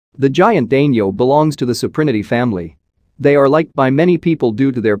The giant danio belongs to the Cyprinidae family. They are liked by many people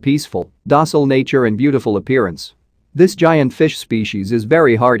due to their peaceful, docile nature and beautiful appearance. This giant fish species is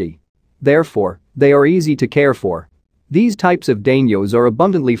very hardy. Therefore, they are easy to care for. These types of danios are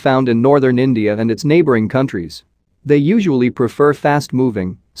abundantly found in northern India and its neighboring countries. They usually prefer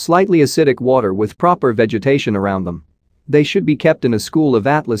fast-moving, slightly acidic water with proper vegetation around them. They should be kept in a school of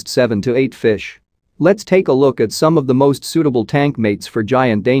at least 7 to 8 fish. Let's take a look at some of the most suitable tank mates for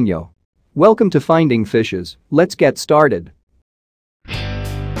giant danio. Welcome to Finding Fishes, let's get started.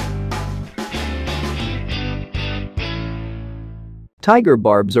 Tiger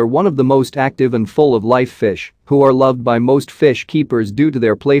barbs are one of the most active and full of life fish who are loved by most fish keepers due to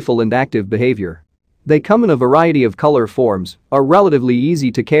their playful and active behavior. They come in a variety of color forms, are relatively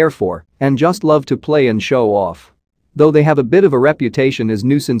easy to care for, and just love to play and show off. Though they have a bit of a reputation as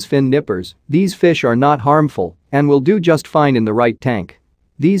nuisance fin nippers, these fish are not harmful and will do just fine in the right tank.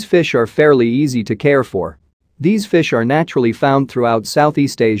 These fish are fairly easy to care for. These fish are naturally found throughout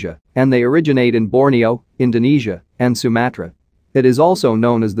Southeast Asia, and they originate in Borneo, Indonesia, and Sumatra. It is also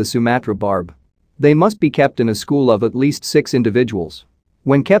known as the Sumatra barb. They must be kept in a school of at least 6 individuals.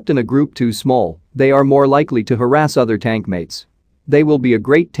 When kept in a group too small, they are more likely to harass other tank mates. They will be a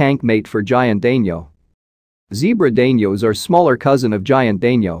great tank mate for giant danio. Zebra danios are smaller cousin of giant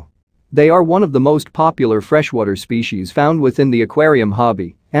danio. They are one of the most popular freshwater species found within the aquarium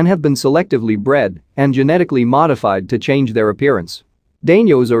hobby and have been selectively bred and genetically modified to change their appearance.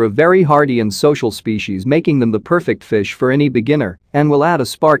 Danios are a very hardy and social species, making them the perfect fish for any beginner and will add a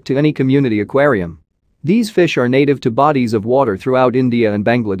spark to any community aquarium. These fish are native to bodies of water throughout India and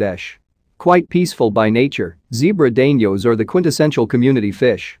Bangladesh. Quite peaceful by nature, zebra danios are the quintessential community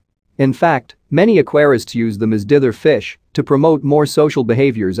fish. In fact, many aquarists use them as dither fish to promote more social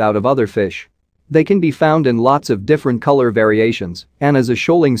behaviors out of other fish. They can be found in lots of different color variations, and as a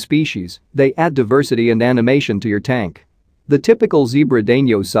shoaling species, they add diversity and animation to your tank. The typical zebra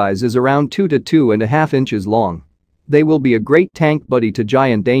danio size is around 2 to 2.5 inches long. They will be a great tank buddy to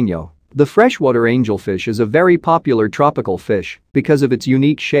giant danio. The freshwater angelfish is a very popular tropical fish because of its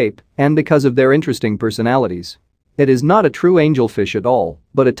unique shape and because of their interesting personalities. It is not a true angelfish at all,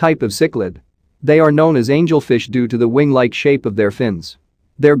 but a type of cichlid. They are known as angelfish due to the wing-like shape of their fins.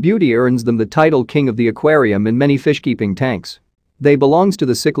 Their beauty earns them the title king of the aquarium in many fish-keeping tanks. They belongs to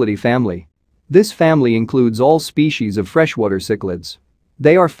the Cichlidae family. This family includes all species of freshwater cichlids.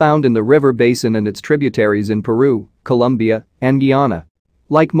 They are found in the river basin and its tributaries in Peru, Colombia, and Guyana.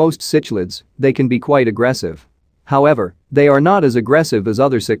 Like most cichlids, they can be quite aggressive. However, they are not as aggressive as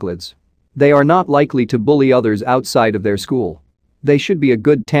other cichlids. They are not likely to bully others outside of their school. They should be a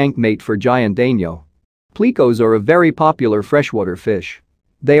good tank mate for giant danio. Plecos are a very popular freshwater fish.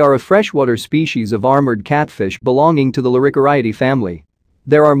 They are a freshwater species of armored catfish belonging to the Loricariidae family.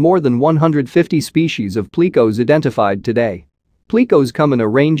 There are more than 150 species of plecos identified today. Plecos come in a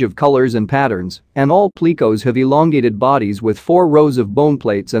range of colors and patterns, and all plecos have elongated bodies with 4 rows of bone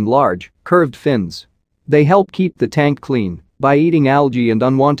plates and large, curved fins. They help keep the tank clean by eating algae and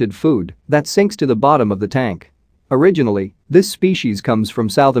unwanted food that sinks to the bottom of the tank. Originally, this species comes from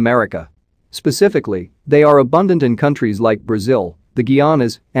South America. Specifically, they are abundant in countries like Brazil, the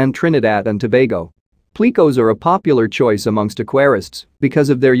Guianas, and Trinidad and Tobago. Plecos are a popular choice amongst aquarists because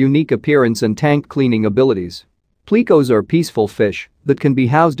of their unique appearance and tank cleaning abilities. Plecos are peaceful fish that can be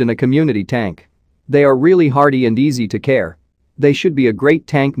housed in a community tank. They are really hardy and easy to care. They should be a great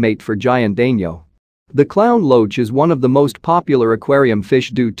tank mate for giant danio. The clown loach is one of the most popular aquarium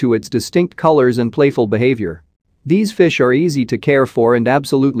fish due to its distinct colors and playful behavior. These fish are easy to care for and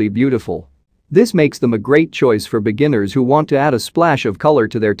absolutely beautiful. This makes them a great choice for beginners who want to add a splash of color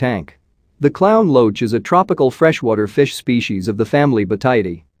to their tank. The clown loach is a tropical freshwater fish species of the family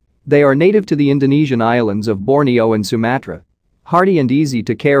Batiidae. They are native to the Indonesian islands of Borneo and Sumatra. Hardy and easy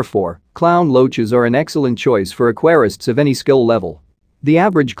to care for, clown loaches are an excellent choice for aquarists of any skill level. The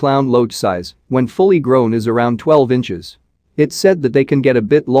average clown loach size, when fully grown, is around 12 inches. It's said that they can get a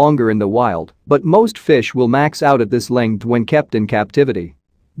bit longer in the wild, but most fish will max out at this length when kept in captivity.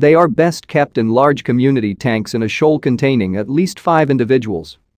 They are best kept in large community tanks in a shoal containing at least 5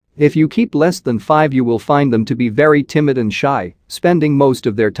 individuals. If you keep less than 5, you will find them to be very timid and shy, spending most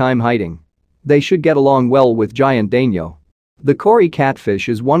of their time hiding. They should get along well with giant danio. The Cory catfish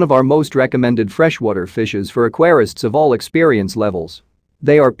is one of our most recommended freshwater fishes for aquarists of all experience levels.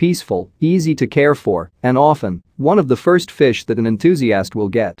 They are peaceful, easy to care for, and often one of the first fish that an enthusiast will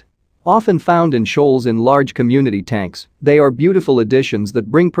get. Often found in shoals in large community tanks, they are beautiful additions that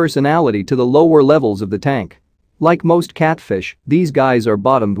bring personality to the lower levels of the tank. Like most catfish, these guys are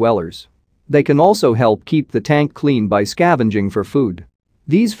bottom dwellers. They can also help keep the tank clean by scavenging for food.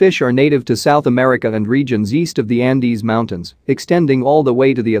 These fish are native to South America and regions east of the Andes Mountains, extending all the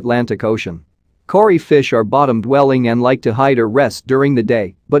way to the Atlantic Ocean. Cory fish are bottom-dwelling and like to hide or rest during the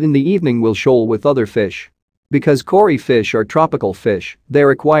day, but in the evening will shoal with other fish. Because cory fish are tropical fish, they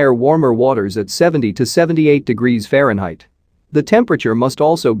require warmer waters at 70 to 78 degrees Fahrenheit. The temperature must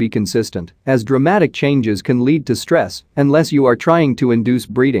also be consistent, as dramatic changes can lead to stress unless you are trying to induce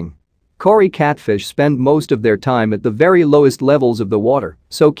breeding. Cory catfish spend most of their time at the very lowest levels of the water,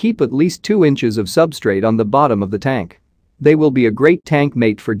 so keep at least 2 inches of substrate on the bottom of the tank. They will be a great tank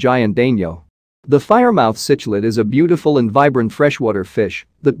mate for Giant Danio. The firemouth cichlid is a beautiful and vibrant freshwater fish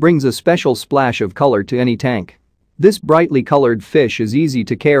that brings a special splash of color to any tank. This brightly colored fish is easy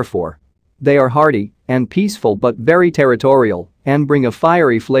to care for. They are hardy and peaceful but very territorial and bring a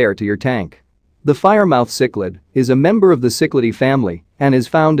fiery flair to your tank. The firemouth cichlid is a member of the cichlidae family and is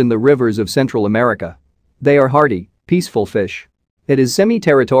found in the rivers of Central America. They are hardy, peaceful fish. It is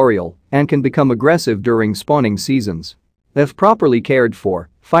semi-territorial and can become aggressive during spawning seasons. If properly cared for,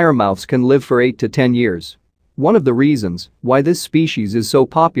 firemouths can live for 8 to 10 years. One of the reasons why this species is so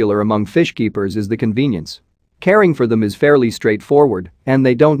popular among fish keepers is the convenience. Caring for them is fairly straightforward, and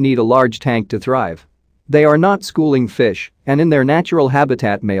they don't need a large tank to thrive. They are not schooling fish, and in their natural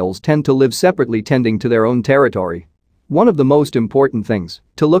habitat males tend to live separately tending to their own territory. One of the most important things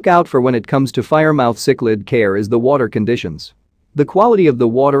to look out for when it comes to firemouth cichlid care is the water conditions. The quality of the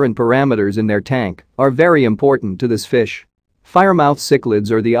water and parameters in their tank are very important to this fish. Firemouth cichlids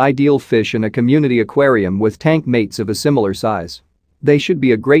are the ideal fish in a community aquarium with tank mates of a similar size. They should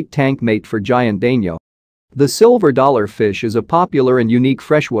be a great tank mate for Giant Danio. The silver dollar fish is a popular and unique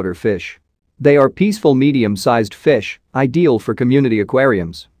freshwater fish. They are peaceful medium-sized fish, ideal for community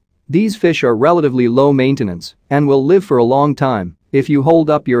aquariums. These fish are relatively low maintenance and will live for a long time if you hold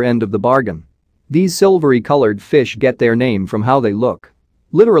up your end of the bargain. These silvery-colored fish get their name from how they look.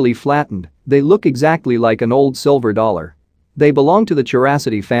 Literally flattened, they look exactly like an old silver dollar. They belong to the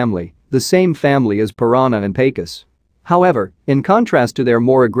Chiracinidae family, the same family as piranha and pacus. However, in contrast to their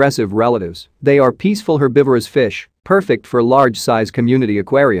more aggressive relatives, they are peaceful herbivorous fish, perfect for large-size community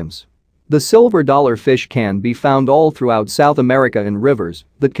aquariums. The silver dollar fish can be found all throughout South America in rivers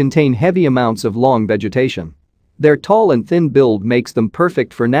that contain heavy amounts of long vegetation. Their tall and thin build makes them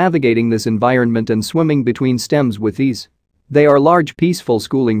perfect for navigating this environment and swimming between stems with ease. They are large peaceful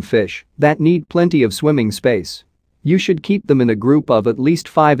schooling fish that need plenty of swimming space. You should keep them in a group of at least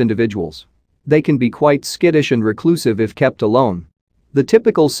 5 individuals. They can be quite skittish and reclusive if kept alone. The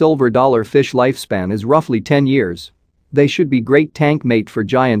typical silver dollar fish lifespan is roughly 10 years. They should be great tank mate for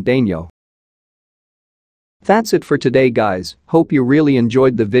Giant Danio. That's it for today guys, hope you really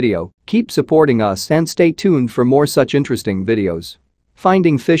enjoyed the video, keep supporting us and stay tuned for more such interesting videos.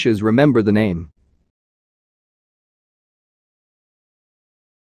 Finding fishes, remember the name.